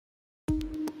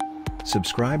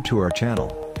Subscribe to our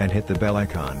channel, and hit the bell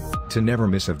icon, to never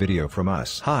miss a video from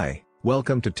us. Hi,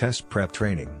 welcome to Test Prep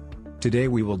Training. Today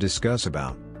we will discuss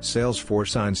about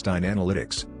Salesforce Einstein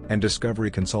Analytics, and Discovery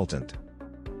Consultant.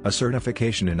 A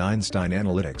certification in Einstein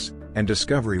Analytics, and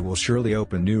Discovery will surely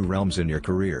open new realms in your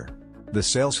career. The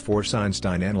Salesforce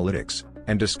Einstein Analytics,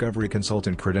 and Discovery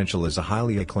Consultant credential is a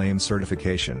highly acclaimed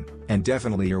certification, and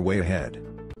definitely your way ahead.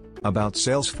 About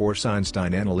Salesforce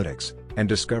Einstein Analytics, and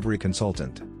Discovery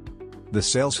Consultant. The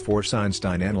Salesforce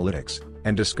Einstein Analytics,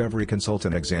 and Discovery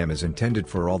Consultant exam is intended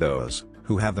for all those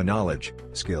who have the knowledge,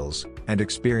 skills, and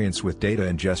experience with data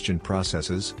ingestion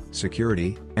processes,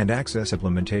 security, and access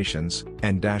implementations,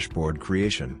 and dashboard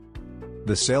creation.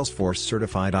 The Salesforce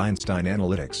Certified Einstein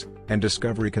Analytics, and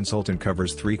Discovery Consultant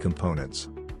covers three components.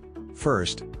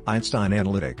 First, Einstein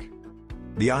Analytic.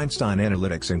 The Einstein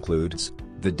Analytics includes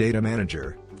the Data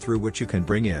Manager, through which you can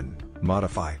bring in,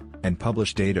 modify, and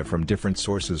publish data from different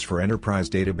sources for enterprise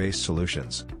database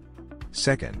solutions.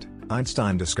 Second,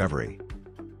 Einstein Discovery.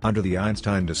 Under the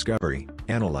Einstein Discovery,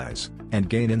 analyze and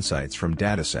gain insights from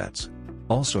datasets.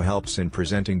 Also helps in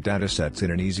presenting datasets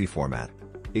in an easy format.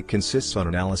 It consists on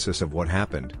analysis of what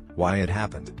happened, why it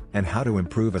happened, and how to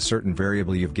improve a certain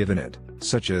variable you've given it,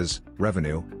 such as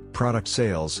revenue, product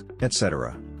sales,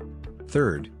 etc.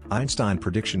 Third, Einstein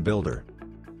Prediction Builder.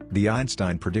 The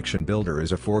Einstein Prediction Builder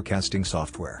is a forecasting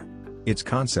software. Its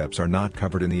concepts are not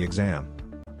covered in the exam.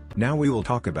 Now we will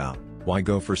talk about why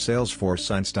go for Salesforce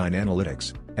Einstein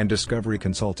Analytics, and Discovery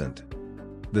Consultant.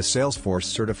 The Salesforce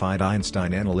Certified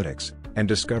Einstein Analytics, and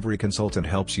Discovery Consultant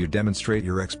helps you demonstrate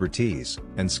your expertise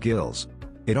and skills.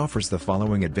 It offers the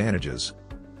following advantages.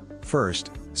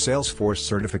 First, Salesforce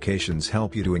certifications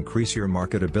help you to increase your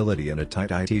marketability in a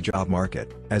tight IT job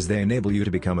market, as they enable you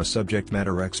to become a subject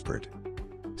matter expert.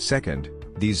 Second,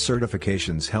 these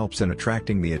certifications helps in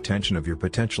attracting the attention of your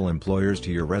potential employers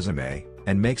to your resume,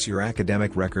 and makes your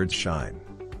academic records shine.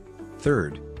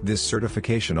 Third, this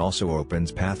certification also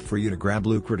opens path for you to grab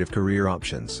lucrative career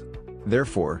options,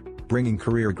 therefore, bringing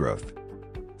career growth.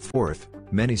 Fourth,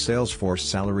 many Salesforce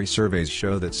salary surveys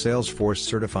show that Salesforce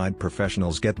certified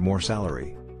professionals get more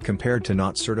salary, compared to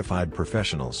not certified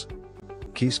professionals.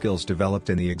 Key skills developed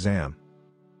in the exam.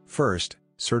 First,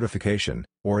 certification,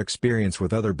 or experience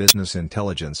with other business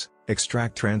intelligence,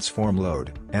 extract transform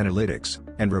load, analytics,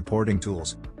 and reporting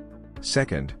tools.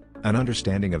 Second, an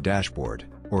understanding of dashboard,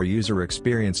 or user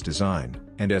experience design,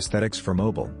 and aesthetics for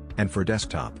mobile, and for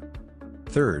desktop.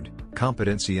 Third,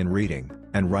 competency in reading,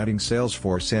 and writing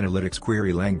Salesforce Analytics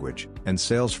Query Language, and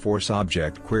Salesforce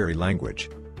Object Query Language.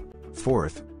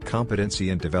 Fourth,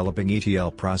 competency in developing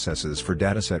ETL processes for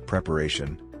dataset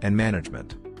preparation, and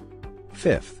management.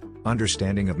 Fifth,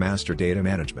 understanding of master data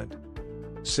management.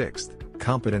 Sixth,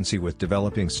 competency with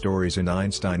developing stories in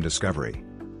Einstein Discovery.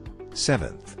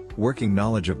 Seventh, working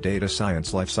knowledge of data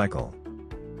science lifecycle.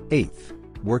 Eighth,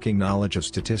 working knowledge of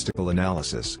statistical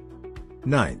analysis.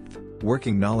 Ninth,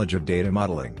 working knowledge of data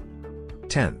modeling.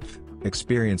 10th,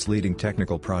 experience leading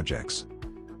technical projects.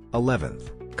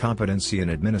 11th, competency in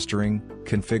administering,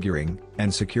 configuring,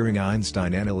 and securing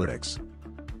Einstein Analytics.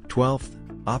 12th,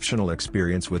 optional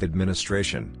experience with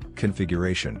administration,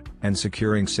 configuration, and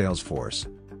securing Salesforce.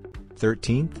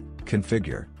 13th,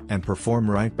 configure, and perform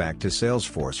write back to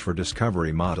Salesforce for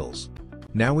discovery models.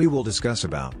 Now we will discuss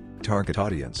about target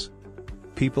audience.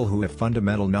 People who have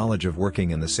fundamental knowledge of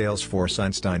working in the Salesforce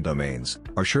Einstein domains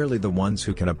are surely the ones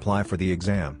who can apply for the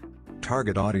exam.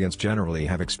 Target audience generally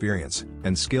have experience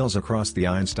and skills across the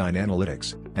Einstein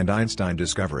Analytics and Einstein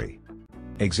Discovery.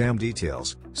 Exam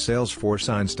details: Salesforce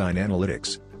Einstein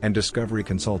Analytics and Discovery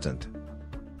Consultant.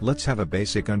 Let's have a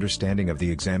basic understanding of the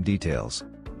exam details.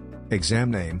 Exam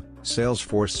name: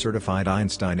 Salesforce Certified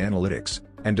Einstein Analytics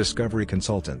and Discovery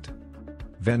Consultant.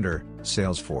 Vendor: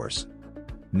 Salesforce.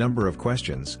 Number of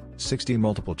questions: 60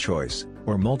 multiple choice,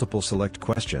 or multiple select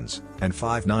questions, and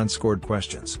 5 non-scored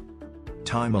questions.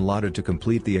 Time allotted to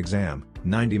complete the exam: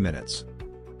 90 minutes.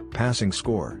 Passing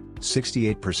score: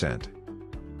 68%.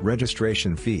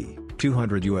 Registration fee: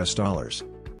 $200.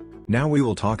 Now we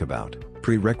will talk about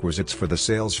prerequisites for the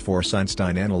Salesforce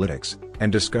Einstein Analytics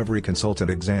and Discovery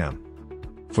Consultant exam.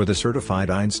 For the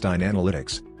Certified Einstein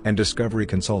Analytics and Discovery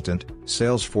Consultant,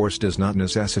 Salesforce does not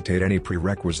necessitate any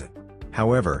prerequisite.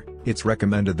 However, it's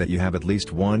recommended that you have at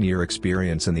least 1 year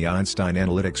experience in the Einstein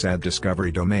Analytics and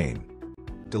Discovery domain.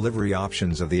 Delivery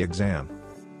options of the exam.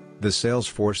 The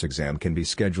Salesforce exam can be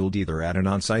scheduled either at an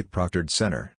on-site proctored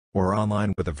center, or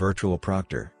online with a virtual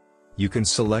proctor. You can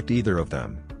select either of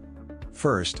them.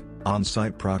 First,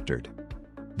 on-site proctored.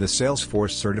 The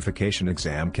Salesforce certification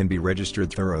exam can be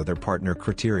registered through their partner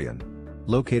Criterion.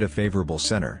 Locate a favorable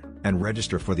center, and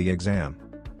register for the exam.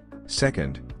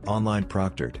 Second, online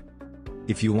proctored.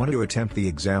 If you want to attempt the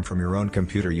exam from your own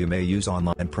computer, you may use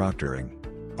online proctoring.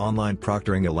 Online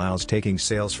proctoring allows taking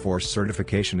Salesforce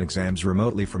certification exams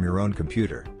remotely from your own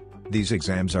computer. These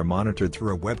exams are monitored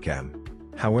through a webcam.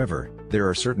 However, there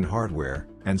are certain hardware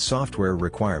and software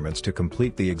requirements to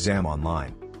complete the exam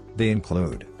online. They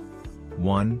include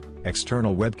 1.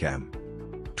 External webcam.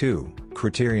 2.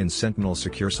 Criterion Sentinel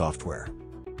secure software.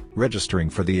 Registering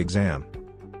for the exam.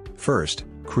 First,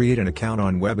 create an account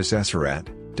on WebAssessor at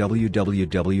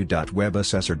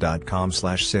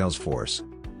www.webassessor.com/salesforce.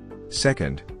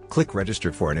 Second, click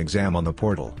Register for an exam on the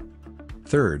portal.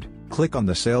 Third, click on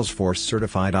the Salesforce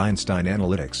Certified Einstein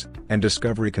Analytics and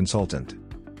Discovery Consultant.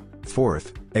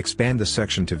 Fourth, expand the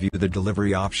section to view the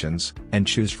delivery options and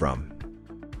choose from.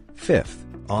 Fifth,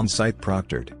 on-site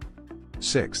proctored.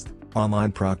 Sixth,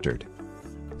 online proctored.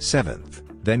 Seventh,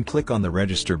 then click on the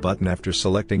Register button after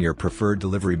selecting your preferred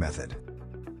delivery method.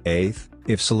 Eighth,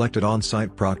 if selected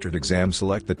on-site proctored exam,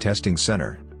 select the testing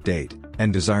center, date,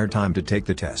 and desired time to take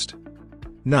the test.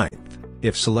 Ninth,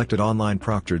 if selected online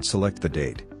proctored, select the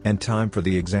date and time for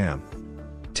the exam.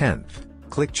 10th,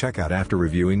 click Checkout after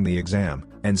reviewing the exam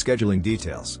and scheduling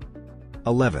details.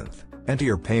 11th, enter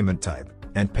your payment type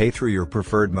and pay through your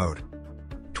preferred mode.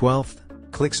 12th,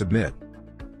 click Submit.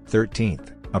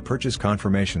 13th, a purchase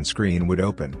confirmation screen would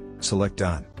open, select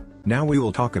Done. Now we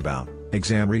will talk about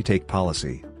exam retake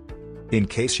policy. In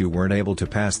case you weren't able to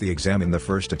pass the exam in the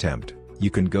first attempt, you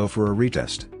can go for a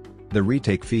retest. The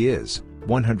retake fee is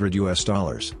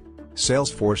 $100.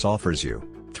 Salesforce offers you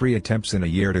 3 attempts in a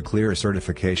year to clear a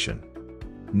certification.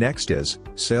 Next is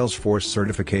Salesforce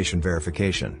Certification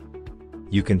Verification.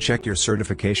 You can check your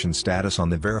certification status on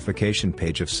the verification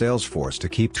page of Salesforce to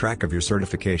keep track of your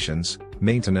certifications,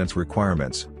 maintenance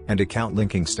requirements, and account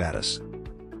linking status.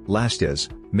 Last is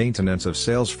maintenance of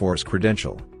Salesforce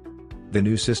credential. The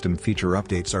new system feature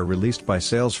updates are released by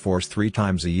Salesforce 3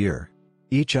 times a year.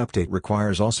 Each update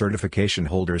requires all certification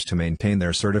holders to maintain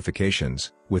their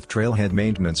certifications, with trailhead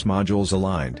maintenance modules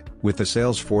aligned with the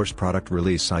Salesforce product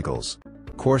release cycles.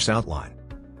 Course outline.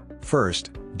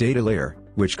 First, data layer,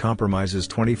 which compromises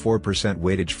 24%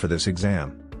 weightage for this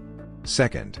exam.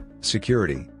 Second,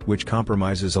 security, which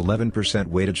compromises 11%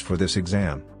 weightage for this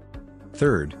exam.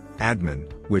 Third,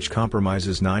 admin, which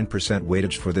compromises 9%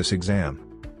 weightage for this exam.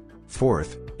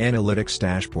 Fourth, analytics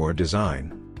dashboard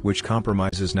design, which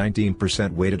compromises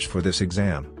 19% weightage for this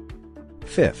exam.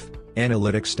 Fifth,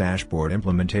 analytics dashboard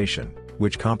implementation,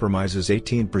 which compromises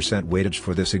 18% weightage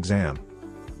for this exam.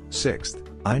 Sixth,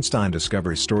 Einstein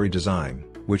discovery story design,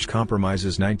 which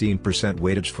compromises 19%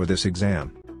 weightage for this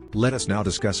exam. Let us now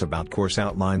discuss about course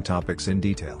outline topics in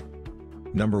detail.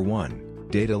 Number 1,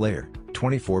 data layer,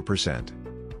 24%.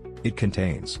 It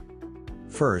contains: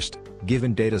 first,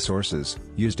 given data sources,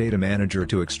 use Data Manager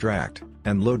to extract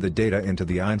and load the data into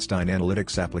the Einstein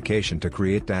Analytics application to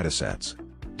create datasets.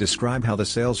 Describe how the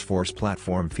Salesforce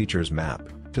platform features map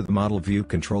to the model view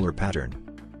controller pattern.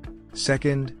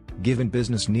 Second, given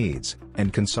business needs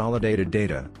and consolidated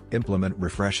data, implement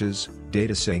refreshes,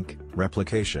 data sync,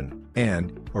 replication,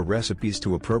 and/or recipes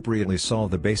to appropriately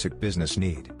solve the basic business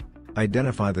need.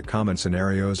 Identify the common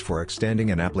scenarios for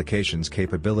extending an application's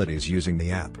capabilities using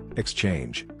the app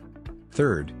exchange.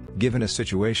 Third, given a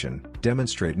situation,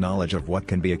 demonstrate knowledge of what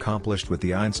can be accomplished with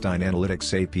the Einstein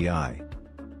Analytics API.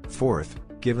 Fourth,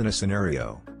 given a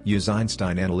scenario, use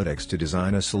Einstein Analytics to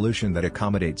design a solution that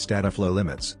accommodates data flow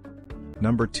limits.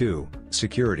 Number 2,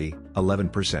 security,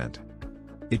 11%.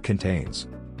 It contains: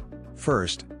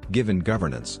 first, given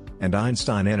governance and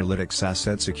Einstein Analytics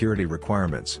asset security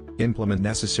requirements, implement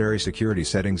necessary security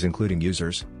settings including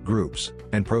users, groups,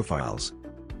 and profiles.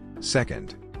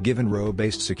 Second, given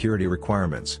row-based security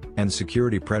requirements and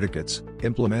security predicates,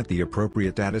 implement the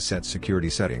appropriate dataset security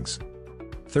settings.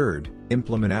 Third,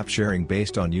 implement app sharing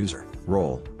based on user,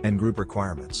 role, and group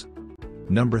requirements.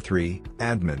 Number 3,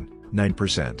 admin,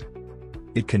 9%.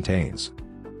 It contains: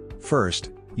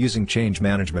 first, using change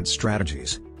management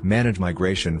strategies, manage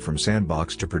migration from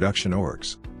sandbox to production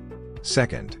orgs.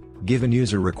 Second, given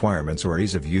user requirements or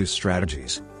ease of use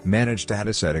strategies, manage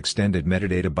dataset extended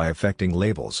metadata by affecting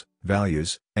labels,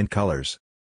 values, and colors.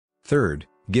 Third,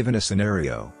 given a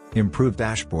scenario, improve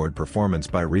dashboard performance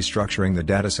by restructuring the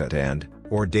dataset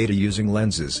and/or data using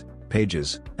lenses,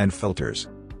 pages, and filters.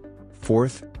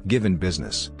 Fourth, given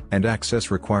business and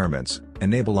access requirements,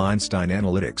 enable Einstein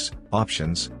Analytics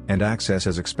options and access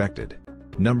as expected.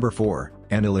 Number 4,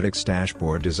 analytics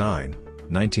dashboard design,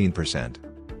 19%.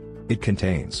 It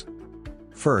contains: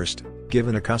 first,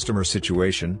 given a customer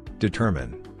situation,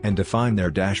 determine and define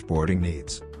their dashboarding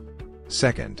needs.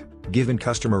 Second, given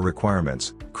customer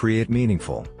requirements, create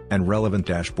meaningful and relevant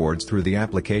dashboards through the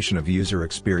application of user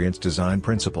experience design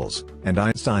principles and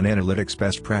Einstein analytics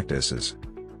best practices.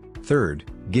 Third,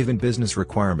 given business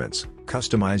requirements,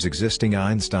 customize existing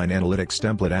Einstein analytics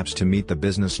template apps to meet the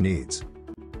business needs.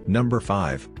 Number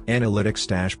 5, Analytics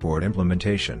Dashboard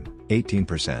Implementation,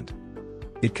 18%.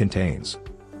 It contains: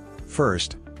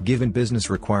 first, given business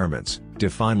requirements,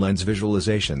 define lens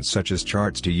visualizations such as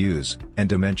charts to use, and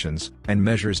dimensions, and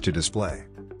measures to display.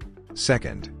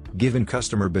 Second, given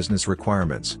customer business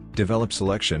requirements, develop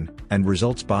selection and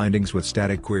results bindings with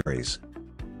static queries.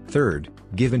 Third,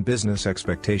 given business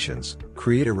expectations,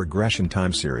 create a regression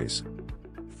time series.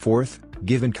 Fourth,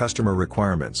 given customer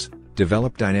requirements,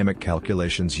 develop dynamic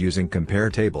calculations using compare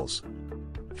tables.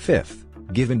 Fifth,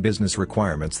 given business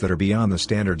requirements that are beyond the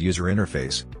standard user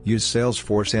interface, use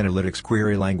Salesforce Analytics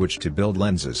query language to build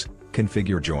lenses,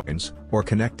 configure joins, or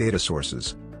connect data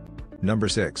sources. Number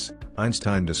 6,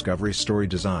 Einstein Discovery Story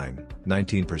Design,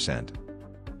 19%.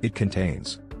 It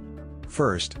contains: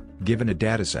 first, given a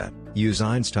dataset, use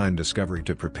Einstein Discovery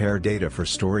to prepare data for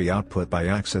story output by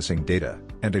accessing data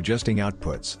and adjusting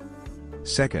outputs.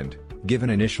 Second, given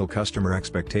initial customer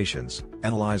expectations,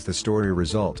 analyze the story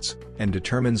results and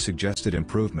determine suggested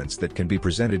improvements that can be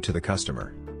presented to the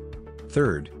customer.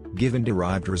 Third, given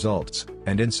derived results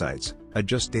and insights,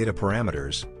 adjust data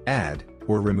parameters, add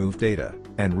or remove data,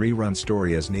 and rerun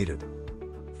story as needed.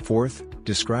 Fourth,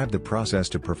 describe the process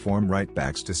to perform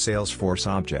writebacks to Salesforce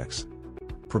objects.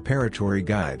 Preparatory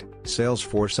Guide,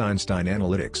 Salesforce Einstein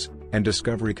Analytics, and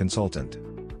Discovery Consultant.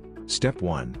 Step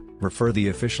 1, refer the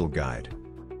official guide.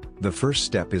 The first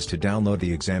step is to download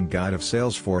the exam guide of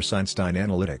Salesforce Einstein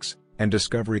Analytics and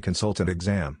Discovery Consultant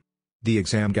exam. The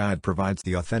exam guide provides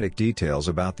the authentic details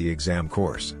about the exam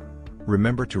course.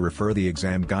 Remember to refer the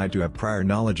exam guide to have prior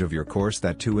knowledge of your course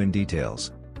that too in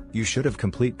details. You should have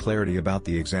complete clarity about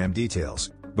the exam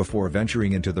details before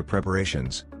venturing into the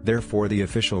preparations, therefore the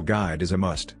official guide is a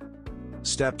must.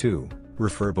 Step 2,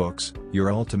 refer books,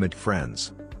 your ultimate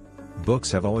friends.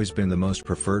 Books have always been the most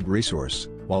preferred resource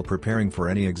while preparing for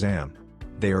any exam.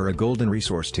 They are a golden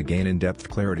resource to gain in-depth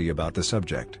clarity about the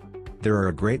subject. There are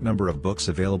a great number of books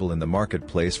available in the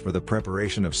marketplace for the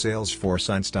preparation of Salesforce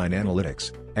Einstein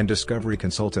Analytics and Discovery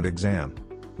Consultant exam.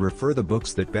 Refer the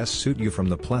books that best suit you from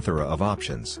the plethora of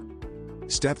options.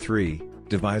 Step 3,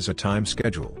 devise a time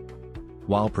schedule.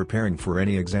 While preparing for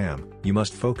any exam, you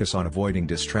must focus on avoiding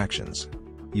distractions.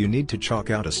 You need to chalk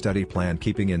out a study plan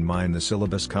keeping in mind the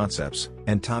syllabus concepts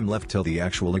and time left till the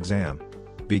actual exam.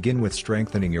 Begin with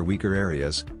strengthening your weaker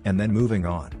areas, and then moving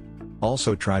on.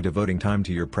 Also try devoting time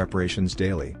to your preparations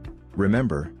daily.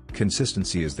 Remember,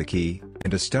 consistency is the key,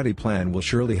 and a study plan will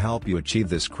surely help you achieve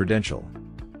this credential.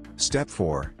 Step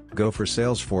 4, go for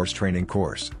Salesforce training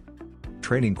course.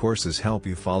 Training courses help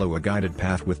you follow a guided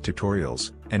path with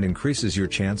tutorials, and increases your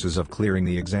chances of clearing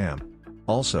the exam.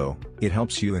 Also, it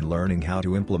helps you in learning how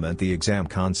to implement the exam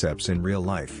concepts in real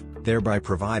life, thereby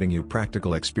providing you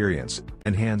practical experience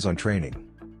and hands-on training.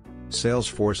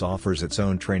 Salesforce offers its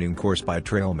own training course by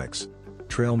TrailMix.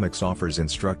 TrailMix offers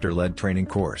instructor-led training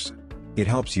course. It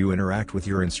helps you interact with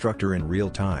your instructor in real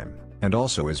time, and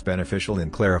also is beneficial in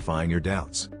clarifying your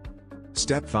doubts.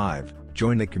 Step 5,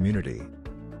 join the community.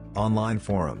 Online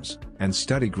forums and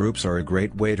study groups are a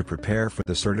great way to prepare for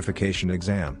the certification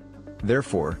exam.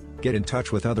 Therefore, get in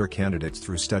touch with other candidates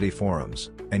through study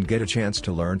forums, and get a chance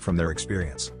to learn from their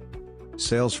experience.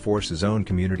 Salesforce's own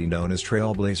community known as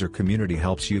Trailblazer Community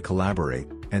helps you collaborate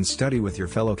and study with your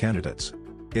fellow candidates.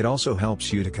 It also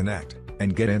helps you to connect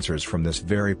and get answers from this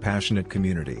very passionate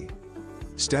community.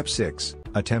 Step 6,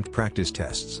 attempt practice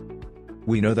tests.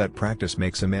 We know that practice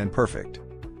makes a man perfect.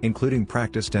 Including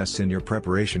practice tests in your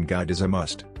preparation guide is a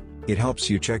must. It helps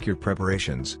you check your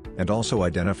preparations, and also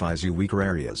identifies your weaker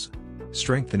areas.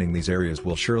 Strengthening these areas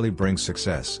will surely bring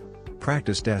success.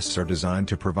 Practice tests are designed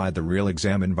to provide the real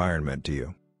exam environment to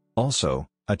you. Also,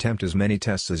 attempt as many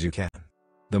tests as you can.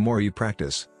 The more you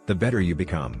practice, the better you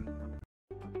become.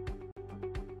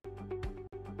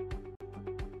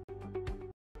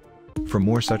 For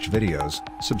more such videos,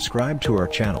 subscribe to our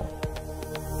channel.